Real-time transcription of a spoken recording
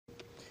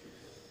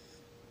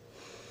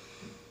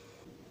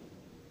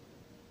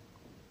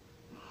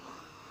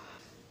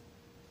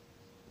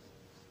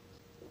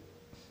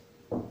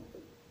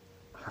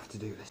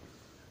do this.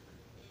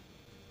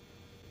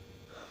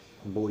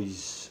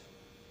 Boys,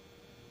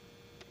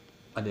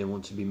 I didn't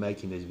want to be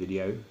making this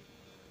video.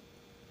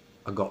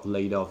 I got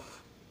laid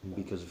off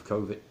because of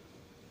COVID.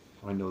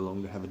 I no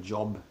longer have a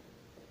job.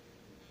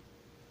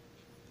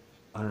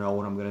 I don't know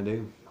what I'm gonna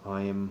do.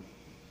 I am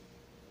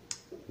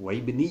way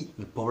beneath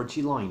the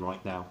poverty line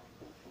right now.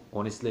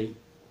 Honestly,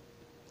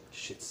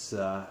 shit's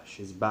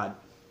bad.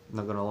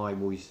 Not gonna lie,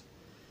 boys.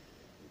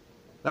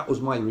 That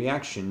was my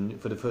reaction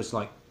for the first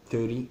like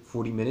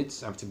 30-40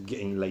 minutes after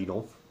getting laid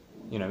off.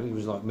 You know, he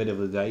was like middle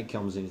of the day,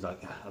 comes in, he's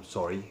like, I'm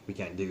sorry, we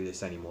can't do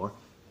this anymore.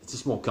 It's a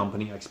small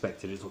company, I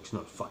expected it. It's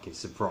not fucking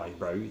surprised,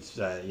 bro. It's,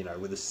 you know,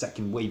 with the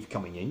second wave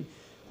coming in,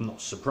 I'm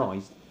not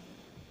surprised.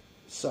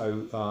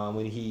 So,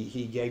 when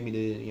he gave me the,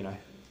 you know,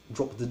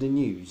 dropped the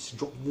news,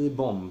 dropped the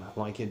bomb,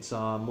 like it's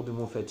Modern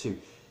Warfare 2.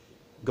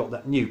 Got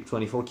that nuke,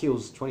 24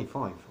 kills,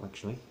 25,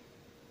 actually.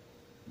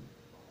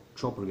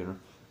 Chopper gunner.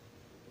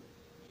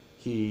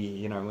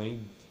 You know,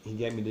 when he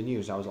gave me the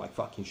news, I was like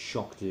fucking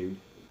shocked, dude.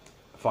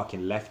 I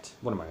fucking left.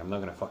 What am I? I'm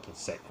not gonna fucking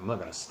say. I'm not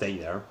gonna stay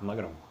there. I'm not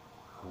gonna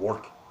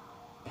work.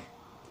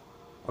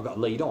 I got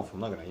laid off. I'm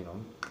not gonna, you know.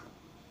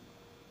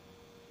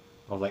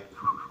 I was like,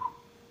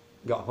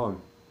 got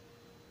home.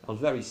 I was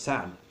very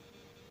sad.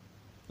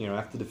 You know,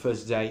 after the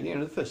first day, you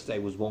know, the first day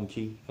was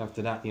wonky.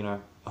 After that, you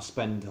know, I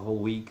spent the whole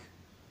week,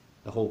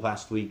 the whole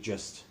past week,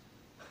 just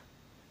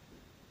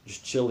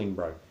chilling,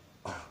 bro.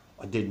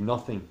 I did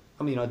nothing.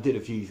 I mean, I did a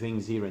few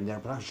things here and there,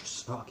 but I was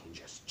just fucking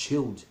just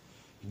chilled.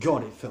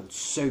 God, it felt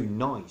so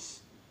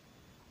nice.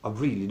 I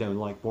really don't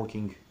like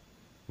working.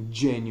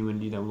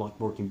 Genuinely don't like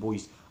working,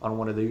 boys. I don't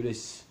want to do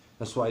this.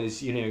 That's why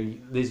this, you know,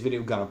 this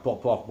video gotta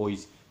pop off,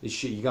 boys. This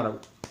shit, you gotta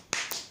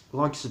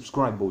like,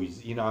 subscribe,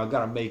 boys. You know, I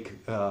gotta make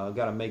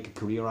a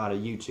career out of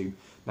YouTube.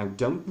 Now,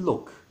 don't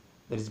look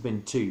that it's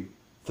been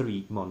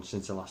 2-3 months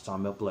since the last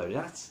time I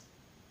uploaded.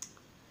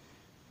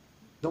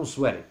 Don't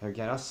sweat it,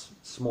 okay? That's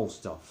small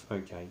stuff,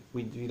 okay?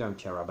 We don't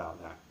care about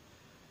that.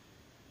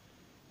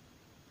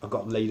 I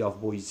got laid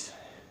off, boys.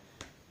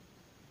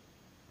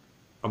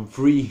 I'm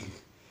free.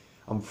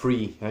 I'm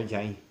free,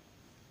 okay?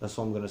 That's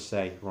what I'm gonna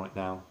say right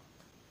now.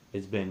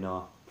 It's been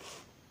a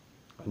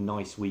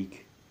nice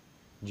week.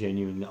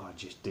 Genuinely, I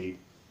just did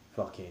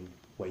fucking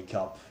wake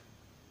up,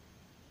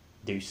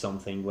 do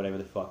something, whatever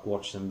the fuck,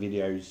 watch some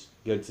videos,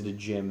 go to the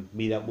gym,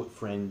 meet up with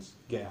friends,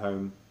 get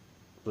home,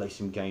 play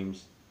some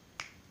games.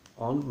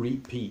 On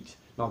repeat.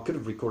 Now, I could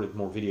have recorded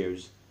more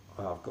videos.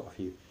 I've got a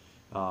few.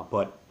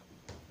 But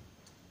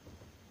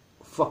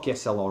fuck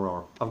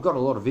SLRR. I've got a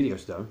lot of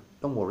videos though.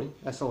 Don't worry.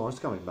 SLR is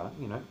coming back,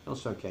 you know.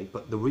 That's okay.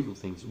 But the real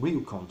things,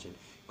 real content.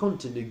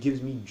 Content that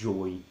gives me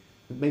joy.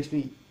 That makes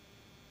me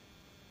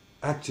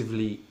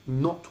actively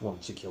not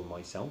want to kill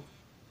myself.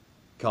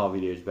 Car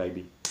videos,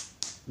 baby.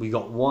 We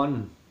got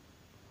one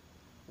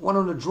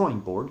on the drawing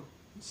board.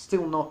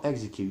 Still not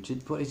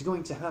executed, but it's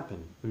going to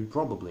happen.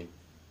 Probably.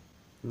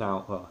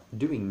 Now,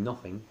 doing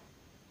nothing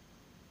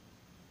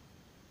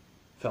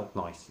felt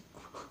nice.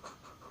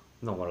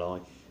 Not gonna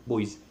lie.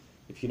 Boys,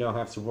 if you don't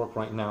have to work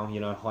right now, you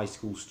know, high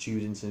school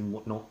students and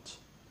whatnot,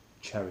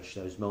 cherish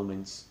those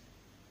moments.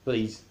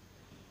 Please.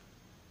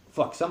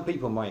 Fuck, some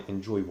people might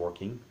enjoy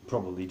working,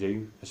 probably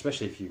do,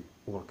 especially if you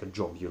work a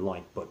job you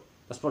like, but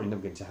that's probably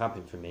not going to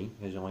happen for me,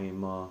 as I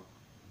am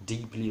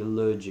deeply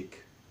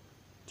allergic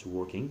to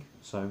working,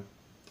 so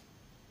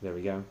there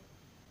we go.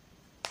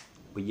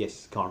 But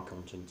yes, car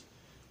content.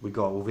 We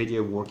got a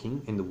video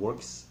working in the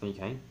works,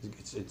 okay?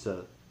 It's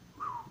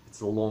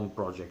a long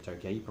project,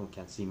 okay? You probably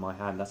can't see my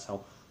hand, that's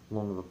how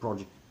long of a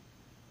project.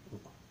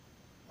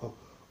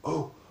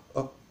 Oh.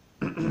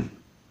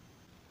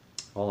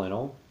 All in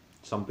all,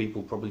 some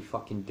people probably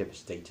fucking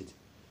devastated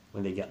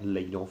when they get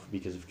laid off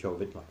because of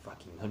COVID. Like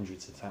fucking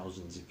hundreds of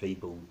thousands of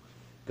people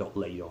got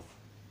laid off.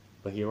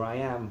 But here I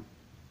am,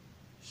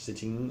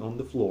 sitting on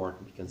the floor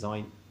because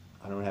I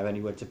don't have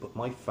anywhere to put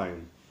my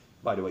phone.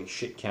 By the way,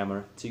 shit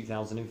camera,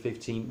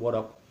 2015, what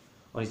up?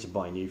 I need to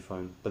buy a new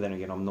phone, but then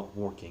again, I'm not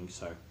working,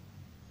 so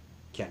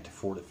can't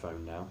afford a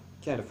phone now.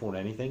 Can't afford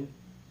anything,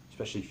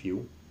 especially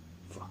fuel.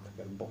 Fuck, I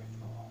gotta buy it.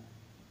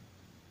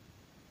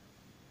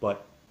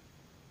 But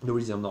the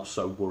reason I'm not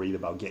so worried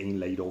about getting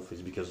laid off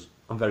is because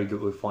I'm very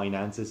good with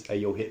finances. Hey,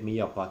 yo, hit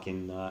me up,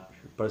 fucking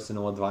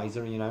personal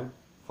advisor, you know?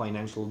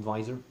 Financial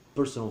advisor,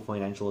 personal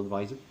financial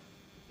advisor.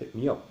 Hit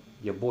me up,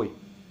 your boy.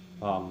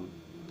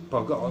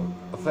 But I've got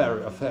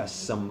a fair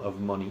sum of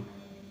money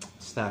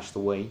stashed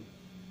away,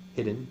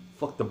 hidden.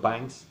 Fuck the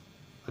banks.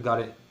 I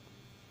got it.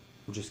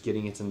 I'm just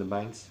getting it in the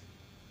banks.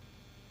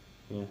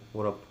 Yeah,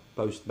 what up,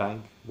 Post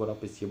Bank? What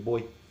up, it's your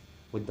boy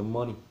with the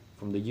money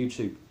from the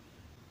YouTube.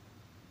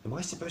 Am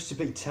I supposed to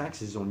pay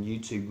taxes on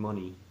YouTube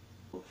money?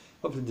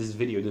 Hopefully this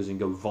video doesn't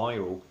go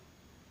viral.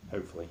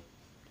 Hopefully.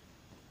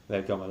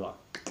 They're gonna like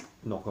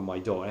knock on my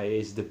door. Hey,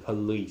 it's the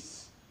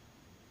police.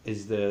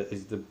 Is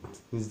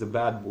the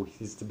bad boy,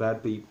 is the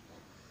bad people.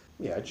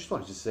 Yeah, I just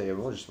wanted to say,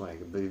 I'll just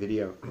make a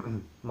video.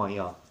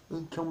 My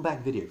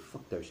comeback video.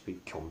 Fuck those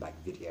people, comeback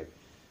video.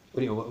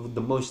 But you know,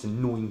 the most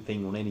annoying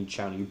thing on any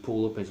channel you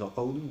pull up is like,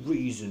 oh, the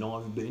reason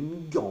I've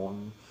been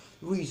gone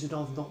reason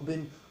I've not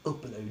been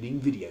uploading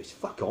videos.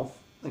 Fuck off.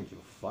 I don't give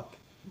a fuck.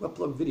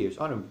 Upload videos.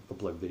 I don't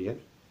upload videos.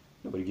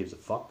 Nobody gives a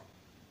fuck.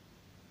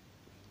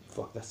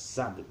 Fuck, that's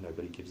sad that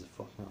nobody gives a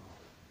fuck.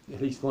 Oh.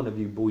 At least one of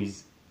you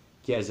boys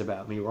cares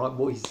about me, right,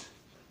 boys?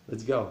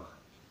 Let's go.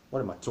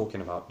 What am I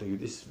talking about, dude?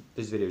 This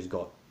video's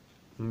got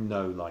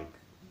no, like...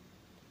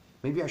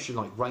 Maybe I should,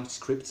 like, write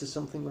scripts or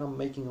something when I'm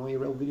making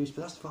IRL videos,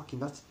 but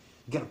that's...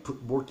 You gotta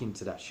put work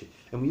into that shit.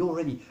 And we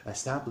already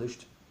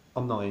established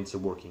I'm not into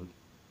working.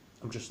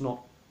 I'm just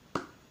not.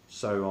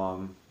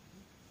 So,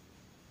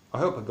 I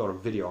hope I got a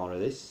video out of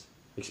this.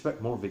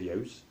 Expect more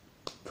videos.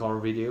 Car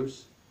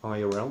videos,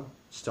 IRL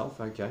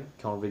stuff, okay.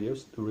 Car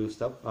videos, the real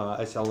stuff.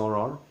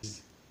 SLRR.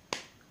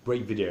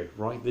 Great video,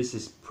 right? This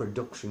is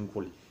production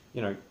quality.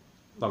 You know,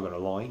 not gonna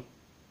lie.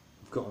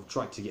 I've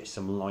tried to get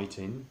some light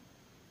in,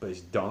 but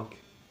it's dark.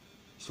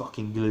 It's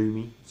fucking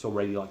gloomy. It's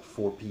already like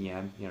 4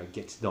 PM. You know, it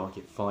gets dark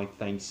at 5.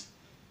 Thanks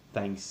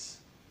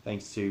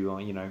to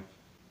you know,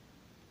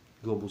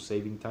 global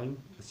saving time.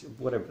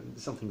 Whatever,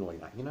 something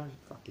like that. You know,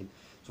 fucking.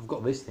 So I've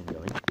got this thing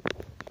going.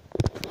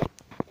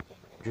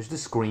 Just a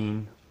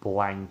screen,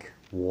 blank,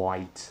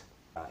 white.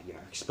 You know,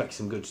 expect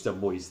some good stuff,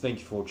 boys. Thank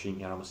you for watching,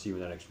 and I'll see you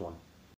in the next one.